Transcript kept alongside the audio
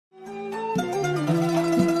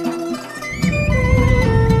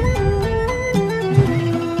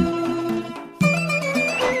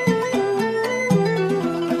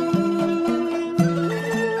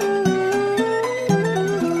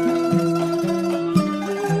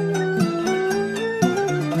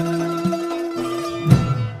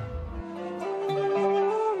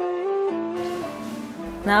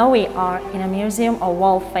Now we are in a museum of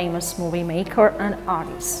world-famous movie maker and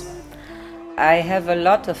artist. I have a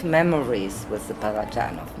lot of memories with the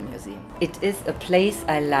Paradjanov Museum. It is a place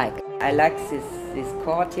I like. I like this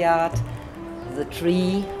courtyard, the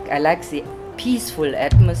tree. I like the peaceful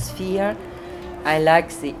atmosphere. I like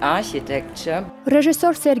the architecture.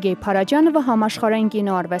 Ռեժիսոր Սերգեյ Փարաջանովը համաշխարհային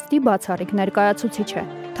կինոարվեստի բացառիկ ներկայացուցիչ է։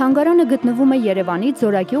 Թանգարանը գտնվում է Երևանի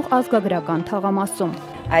Ձորագյուղ ազգագրական թաղամասում։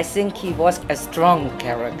 I think he was a strong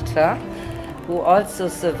character who also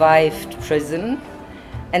survived prison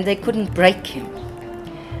and they couldn't break him.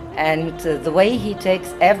 And the way he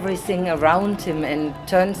takes everything around him and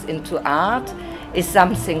turns into art is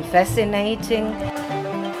something fascinating.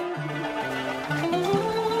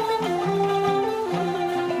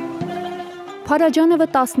 Փարաջանովը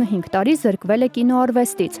 15 տարի զրկվել է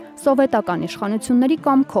կինոարվեստից, սովետական իշխանությունների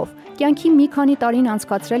կամքով, կյանքի մի քանի տարին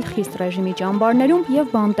անցկացրել խիստ ռեժիմի ճամբարներում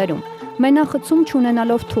եւ բանտերում։ Մենախցում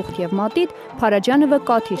չունենալով թուղթ եւ մատիտ, Փարաջանովը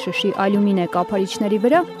կաթի շշի ալյումինե կափարիչների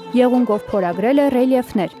վրա եղունգով փորագրել է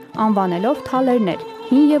ռելիեֆներ, անվանելով թալերներ,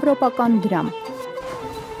 հին եվրոպական դրամ։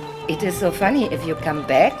 It is so funny if you come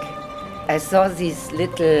back. I saw these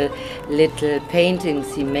little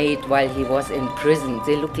paintings he made while he was in prison.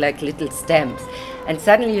 They look like little stamps. And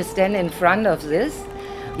suddenly you stand in front of this,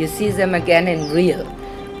 you see them again in real.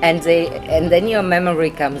 And then your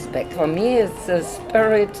memory comes back. For me, it's the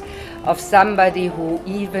spirit of somebody who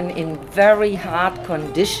even in very hard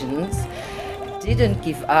conditions didn't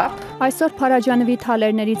give up. Այսօր Փարաջանովի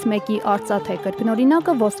թալերներից մեկի արծաթե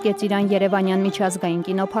կրկնօրինակը ոսկե ծիրան Երևանյան միջազգային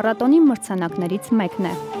կինոփառատոնի մրցանակներից մեկն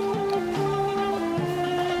է։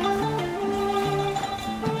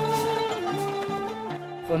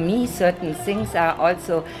 For me, certain things are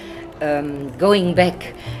also going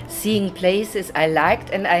back, seeing places I liked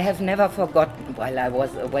and I have never forgotten while I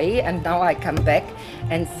was away, and now I come back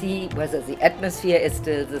and see whether the atmosphere is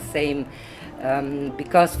still the same.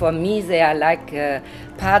 Because for me they are like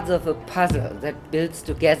parts of a puzzle that builds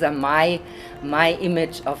together my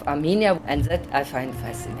image of Armenia, and that I find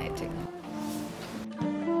fascinating.